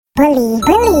Bully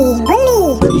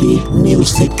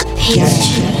music.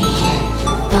 History.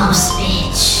 Boss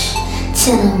bitch.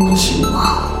 Tell them what you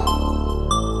want.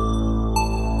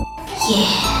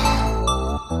 Yeah.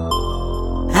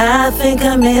 I think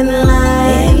I'm in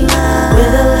line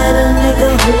with a little nigga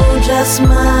who just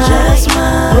might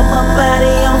put my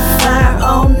body on fire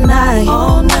all night.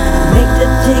 Make the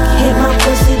dick hit my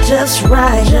pussy just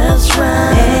right.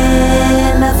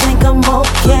 And I think I'm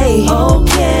okay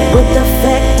with the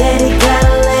fact that he got a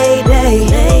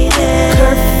lady.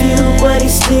 Curfew, but he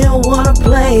still wanna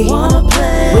play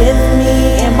with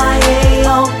me and my A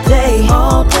all day.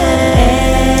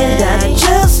 And I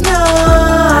just know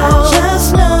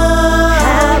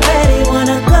how bad he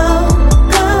wanna go.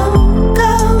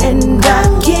 And I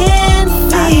can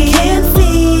feel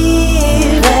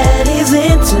that he's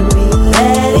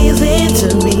into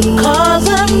me, 'cause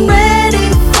I'm ready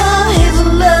for his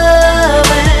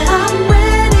loving. I'm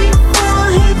ready for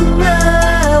his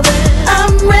loving.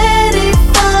 I'm ready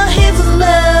for his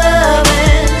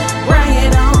loving. Bring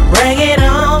it on, bring it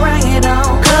on, bring it on.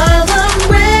 'Cause I'm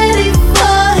ready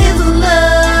for his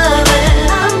loving.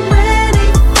 I'm ready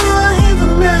for his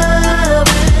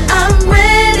loving. I'm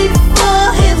ready for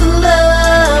his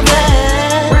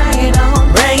loving. Bring it on,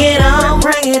 bring it on,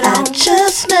 bring it on. I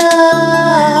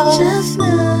just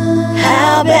know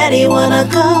how bad he wanna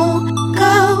go.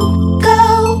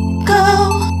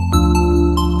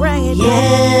 Bring it on,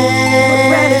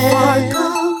 we're ready for it. Go.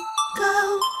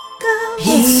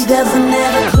 He doesn't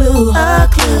have a clue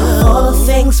all the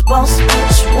things boss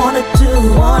bitch wanna do.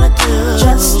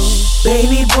 Just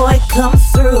baby boy come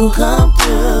through.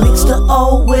 Mix the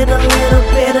old with a little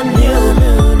bit of new,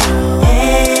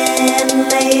 and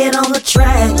lay it on the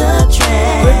track.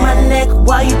 Grip my neck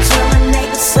while you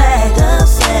terminate the sack.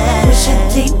 Push it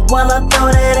deep while I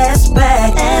throw that ass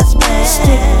back.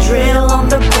 Stick drill on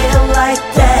the bill like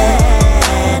that.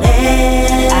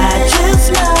 And I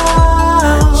just know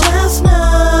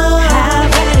how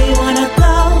bad he wanna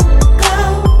go.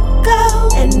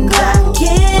 And I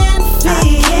can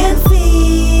feel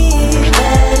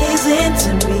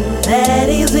that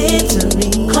he's into me,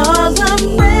 'cause I'm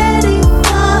ready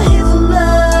for his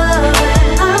loving.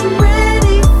 I'm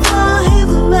ready for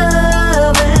his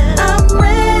loving. I'm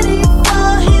ready for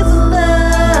his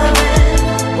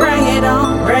loving. Bring it on,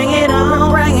 bring it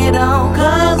on, bring it on.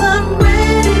 'Cause I'm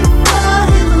ready for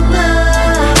his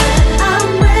loving. I'm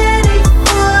ready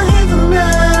for his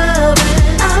loving.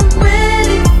 I'm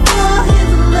ready for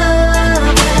his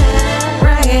loving.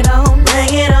 Bring it on,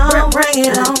 bring it on, bring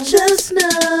it on. I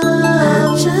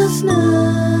just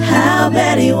know how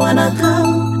bad he wanna go.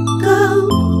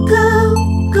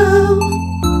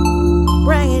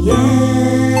 Bring it on,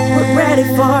 we're ready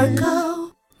for it. Go.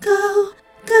 Girl,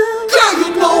 you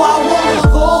know I wanna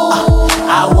go. I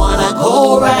wanna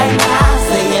go right now.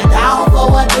 Say it down for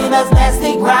a dinner's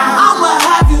nasty grind. I'ma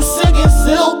have you singing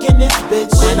silk in this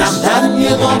bitch. When I'm done,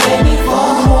 you're gon' make me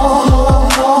fall more.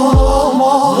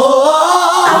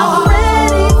 I'm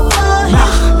ready for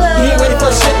his love. You ain't ready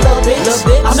for shit, little bitch.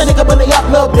 I'm the nigga bully up,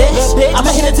 little bitch.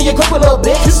 I'ma hit it till you cripple, little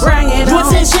bitch. Bring it You on. ain't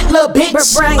saying shit, little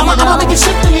bitch. Bring it I'ma on. make it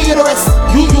shit through your uterus.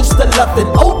 You used to love it,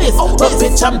 Otis, but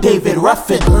bitch, I'm David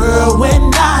Ruffin. Girl,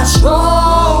 when I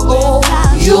struggle,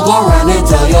 you gon' run and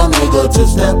tell your nigga to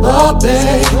step up,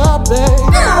 babe.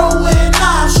 Girl, when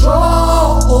I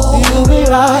struggle, you be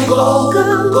like, go.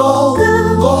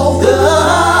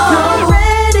 I'm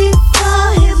ready for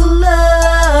his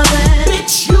loving.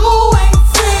 Bitch, you ain't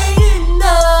saying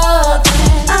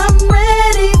nothing. I'm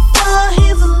ready for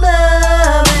his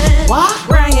loving. What?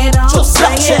 Bring it on, Just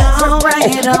bring it Snapchat. on,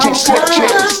 bring it on. Just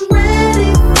Snapchat. I'm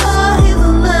ready for his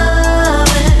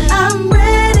loving. I'm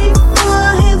ready for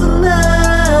his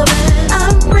loving.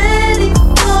 I'm ready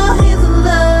for his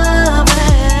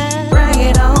loving. Bring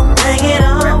it on, bring it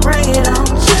on, bring it on.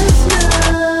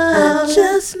 I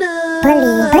just know.